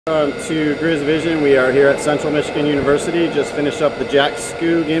To Grizz Division, we are here at Central Michigan University. Just finished up the Jack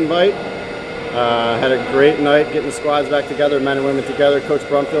Skoog invite. Had a great night getting the squads back together, men and women together. Coach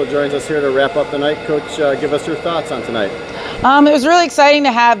Brumfield joins us here to wrap up the night. Coach, give us your thoughts on tonight. It was really exciting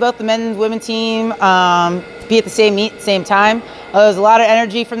to have both the men and women team be at the same meet, same time. There was a lot of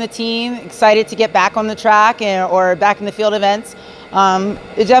energy from the team, excited to get back on the track or back in the field events.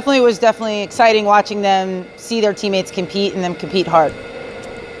 It was definitely exciting watching them see their teammates compete and them compete hard.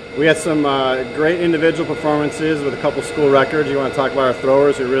 We had some great individual performances with a couple school records. You want to talk about our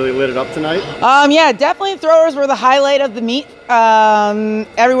throwers who really lit it up tonight? Yeah, definitely throwers were the highlight of the meet.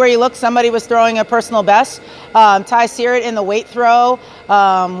 Everywhere you look, somebody was throwing a personal best. Ty Searett in the weight throw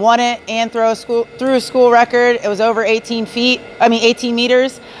won it and threw a school record. It was over 18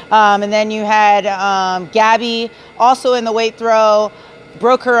 meters. And then you had Gabby also in the weight throw,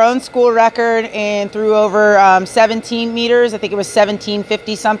 broke her own school record and threw over 17 meters. I think it was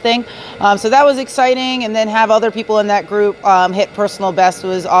 1750 something. So that was exciting. And then have other people in that group hit personal best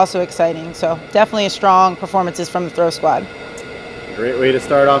was also exciting. So definitely a strong performances from the throw squad. Great way to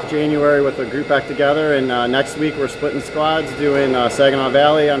start off January with a group back together. And next week we're splitting squads, doing Saginaw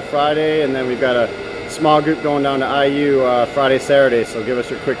Valley on Friday, and then we've got a small group going down to IU Friday, Saturday. So give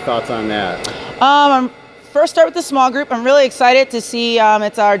us your quick thoughts on that. First start with the small group. I'm really excited to see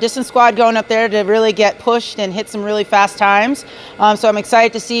it's our distance squad going up there to really get pushed and hit some really fast times. So I'm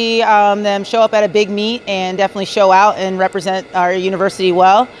excited to see them show up at a big meet and definitely show out and represent our university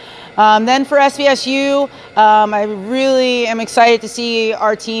well. Then for SVSU, I really am excited to see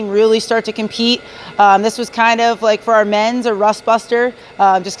our team really start to compete. This was kind of like for our men's a rust buster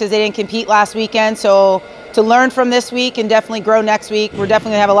just because they didn't compete last weekend. So to learn from this week and definitely grow next week, we're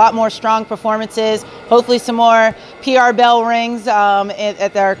definitely going to have a lot more strong performances, hopefully some more PR bell rings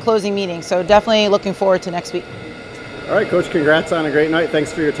at our closing meeting. So definitely looking forward to next week. All right, Coach, congrats on a great night.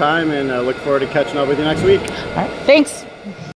 Thanks for your time, and look forward to catching up with you next week. All right, thanks.